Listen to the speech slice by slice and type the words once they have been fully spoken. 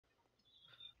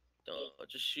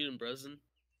Just shoot him, Brezin.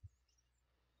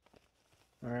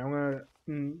 Alright, I'm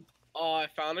gonna... Oh, I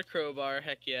found a crowbar.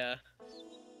 Heck yeah.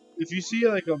 If you see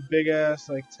like a big ass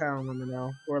like town, let me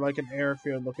know. Or like an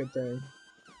airfield looking thing.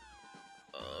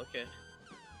 Oh, okay.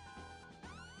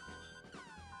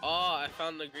 Oh, I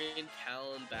found the green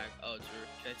talon back. Oh,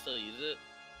 can I still use it?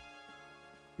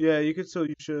 Yeah, you could still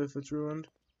use it if it's ruined.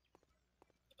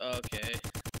 Okay.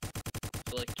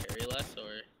 To like carry less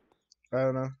or? I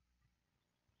don't know.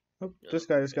 Oh, this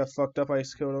guy just got fucked up. I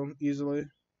just killed him easily.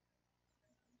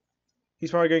 He's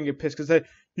probably gonna get pissed because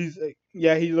he's like,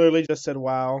 yeah, he literally just said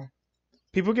wow.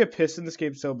 People get pissed in this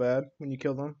game so bad when you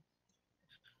kill them.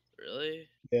 Really?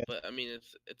 Yeah. But I mean,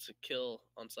 it's a kill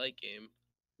on site game.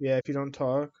 Yeah, if you don't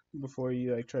talk before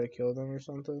you like try to kill them or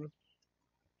something.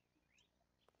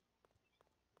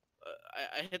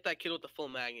 I hit that kid with the full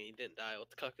mag and he didn't die. What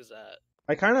the cuck is that?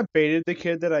 I kind of baited the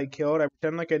kid that I killed. I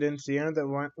pretend like I didn't see him.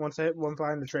 That once I hit one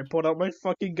behind the tree, I pulled out my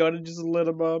fucking gun and just lit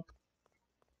him up.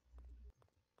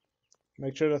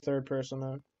 Make sure the third person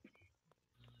out.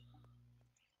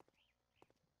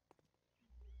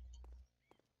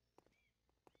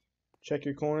 Check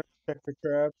your corner. Check for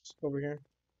traps over here.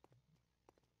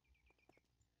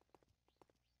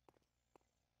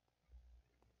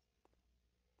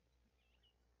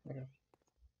 Okay.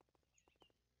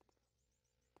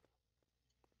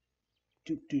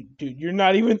 Dude, you're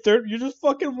not even third. You're just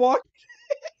fucking walking.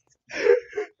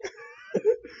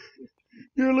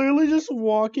 You're literally just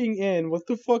walking in. What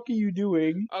the fuck are you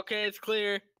doing? Okay, it's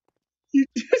clear. You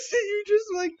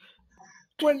just like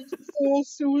went full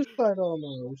suicide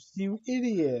almost. You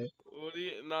idiot. What do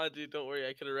you? Nah, dude, don't worry.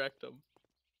 I could have wrecked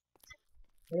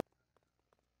him.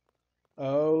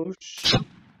 Oh shit.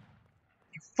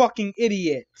 You fucking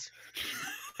idiot.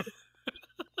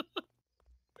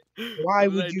 Why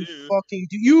would you fucking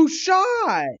do? You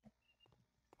shot!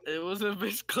 It was a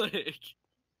misclick.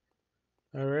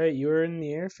 Alright, you were in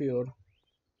the airfield.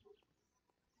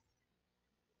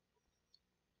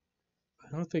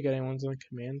 I don't think anyone's in the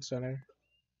command center.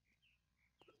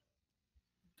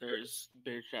 There's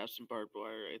bear traps and barbed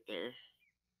wire right there.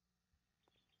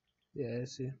 Yeah, I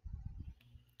see.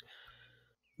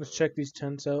 Let's check these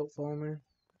tents out. Follow me.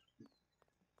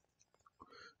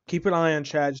 Keep an eye on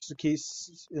chat just in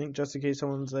case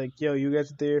someone's like, "Yo, you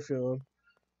guys at the airfield,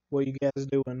 what you guys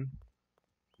doing?"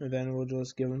 And then we'll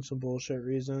just give them some bullshit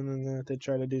reason, and then if they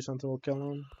try to do something, we'll kill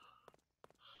them.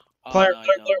 Player near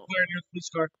the police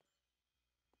car.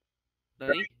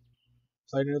 Nani?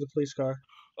 Player near the police car.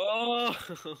 Oh!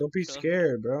 Don't be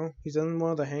scared, bro. He's in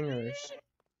one of the hangars.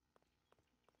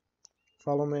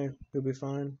 Follow me. You'll be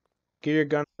fine. Get your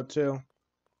gun out, too.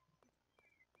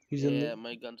 He's in the...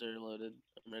 my guns are loaded.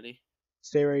 I'm ready.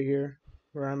 Stay right here,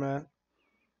 where I'm at.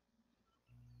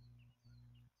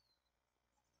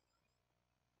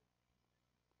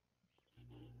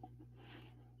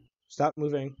 Stop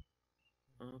moving.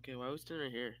 Okay, why was it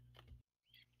right here?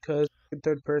 Because we can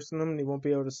third person him and he won't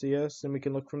be able to see us, and we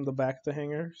can look from the back of the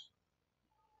hangars.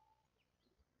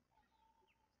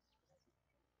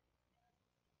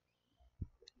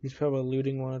 He's probably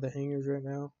looting one of the hangars right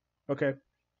now. Okay.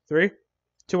 3,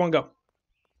 2, 1, go.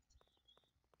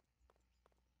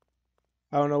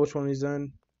 I don't know which one he's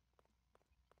in.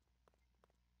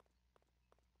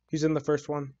 He's in the first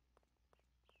one.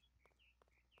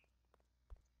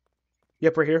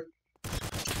 Yep, right here.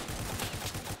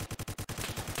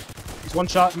 He's one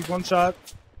shot. He's one shot.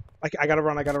 I gotta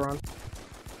run. I gotta run.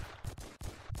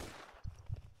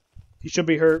 He should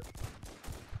be hurt.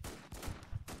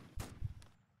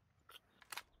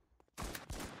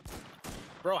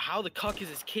 Bro, how the cuck is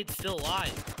this kid still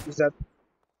alive? Is that...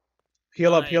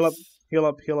 Heal up, heal up, heal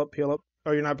up, heal up, heal up.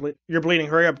 Oh, you're not bleeding. You're bleeding.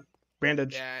 Hurry up.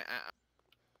 Bandage. Yeah,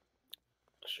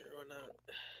 sure, why not?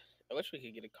 I wish we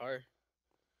could get a car.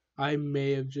 I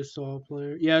may have just saw a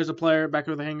player. Yeah, there's a player back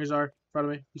where the hangars are. In front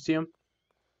of me. You see him?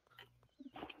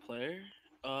 Player?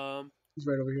 He's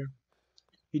right over here.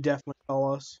 He definitely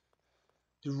saw us.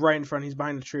 He's right in front. He's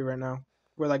behind the tree right now.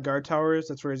 Where that guard tower is,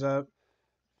 that's where he's at.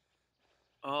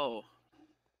 Oh.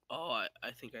 Oh,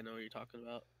 I think I know what you're talking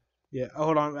about. Yeah. Oh,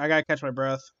 hold on. I gotta catch my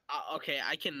breath. Okay,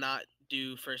 I cannot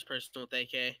do first person with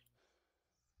AK.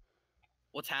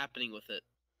 What's happening with it?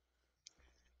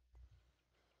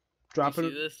 Drop Do you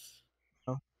it. see this?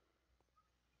 Oh.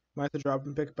 Might have to drop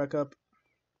and pick it back up.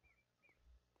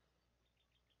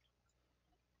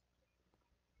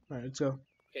 Alright, let's go. Okay,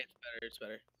 it's better, it's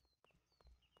better.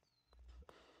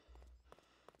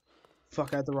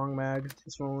 Fuck, I had the wrong mag.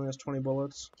 This one only has 20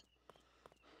 bullets.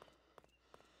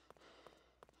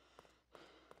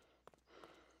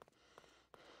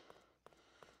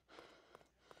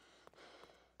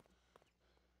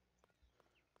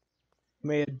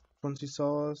 Made once he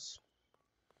saw us.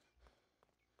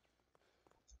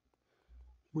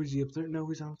 Was he up there? No,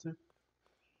 he's not up there.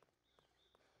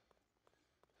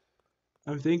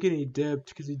 I'm thinking he dipped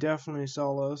because he definitely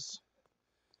saw us.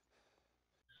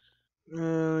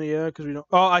 Yeah, because we don't.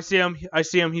 Oh, I see him. I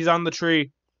see him. He's on the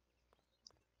tree.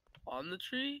 On the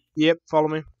tree? Yep, follow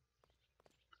me.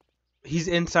 He's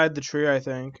inside the tree, I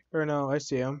think. Or no, I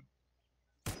see him.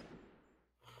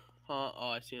 Huh? Oh,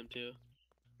 I see him too.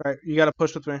 Alright, you gotta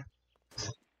push with me.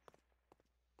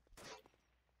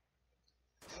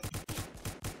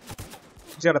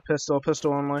 He's got a pistol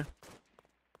only.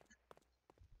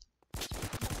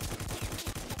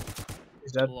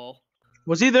 He's dead. Lol.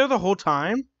 Was he there the whole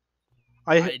time?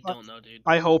 I don't know, dude.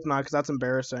 I hope not, because that's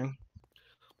embarrassing.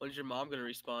 When's your mom gonna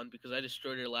respond? Because I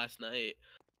destroyed her last night.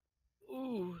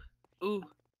 Ooh. Ooh.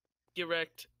 Get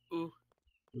wrecked. Ooh.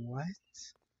 What?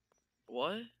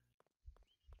 What?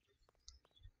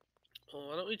 Well,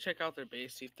 why don't we check out their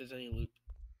base, see if there's any loot?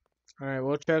 Alright,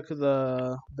 we'll check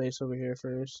the base over here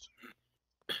first.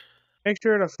 Make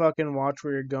sure to fucking watch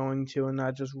where you're going to and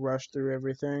not just rush through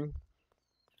everything.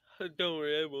 Don't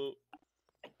worry, I won't.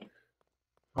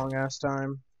 Long ass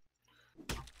time.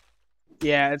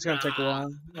 Yeah, it's gonna take a while.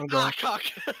 I'm going. Ah, cock!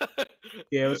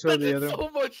 Yeah, let's go to the That other. did so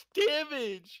much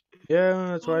damage! Yeah,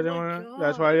 that's why Oh I didn't my wanna. God.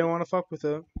 That's why I didn't want to fuck with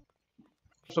it.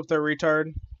 What's up there,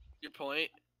 retard? Your point?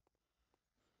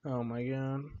 Oh my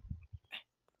god.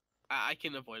 I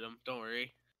can avoid them, don't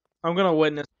worry. I'm gonna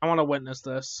witness. I want to witness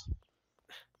this.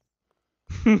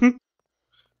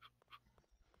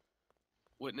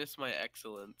 Witness my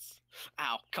excellence.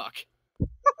 Ow, cock.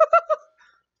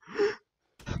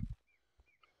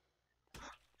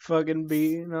 Fucking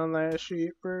beating on that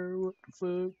sheep, bro. What the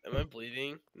fuck? Am I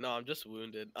bleeding? No, I'm just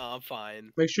wounded. Oh, I'm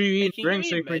fine. Make sure you Hey, eat can and drink you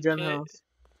so you give me can a regen med kit? health.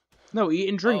 No, eat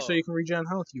and drink so Oh. you can regen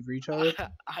health, you retard.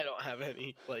 I don't have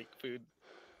any, like, food.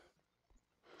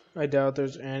 I doubt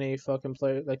there's any fucking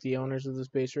player, like the owners of this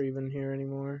base are even here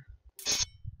anymore.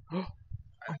 I'm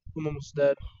almost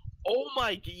dead. Oh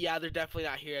my, yeah, they're definitely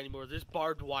not here anymore. There's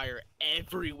barbed wire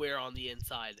everywhere on the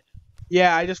inside.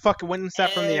 Yeah, I just fucking witnessed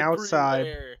that from the outside.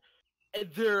 Everywhere. And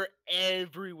they're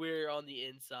everywhere on the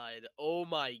inside. Oh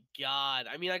my god.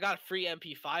 I mean, I got a free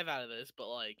MP5 out of this, but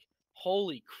like,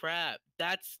 holy crap.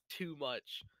 That's too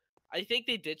much. I think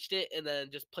they ditched it and then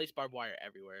just placed barbed wire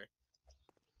everywhere.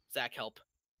 Zach, help.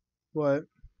 What?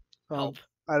 Help.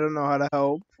 I don't know how to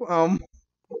help. I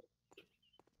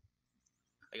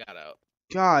got out.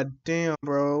 God damn,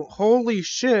 bro. Holy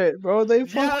shit, bro. They Yeah,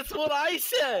 fuck. that's what I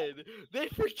said. They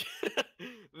forget.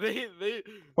 they.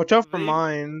 Watch out for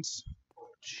mines.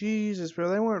 Jesus, bro.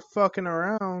 They weren't fucking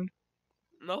around.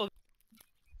 No.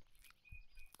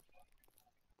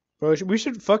 Bro, we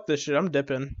should fuck this shit. I'm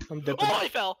dipping. I'm dipping. Oh, I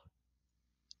fell.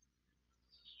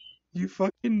 You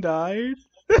fucking died?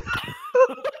 Dang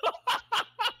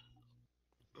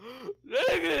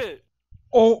it.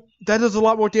 Oh, that does a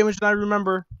lot more damage than I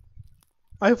remember.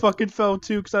 I fucking fell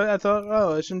too because I thought,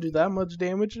 oh, it shouldn't do that much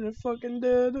damage, and it fucking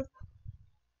did.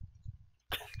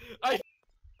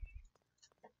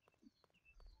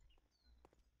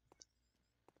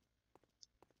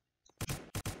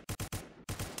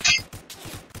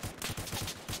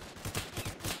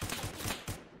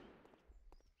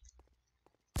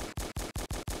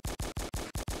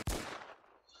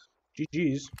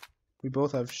 GG's. We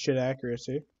both have shit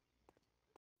accuracy.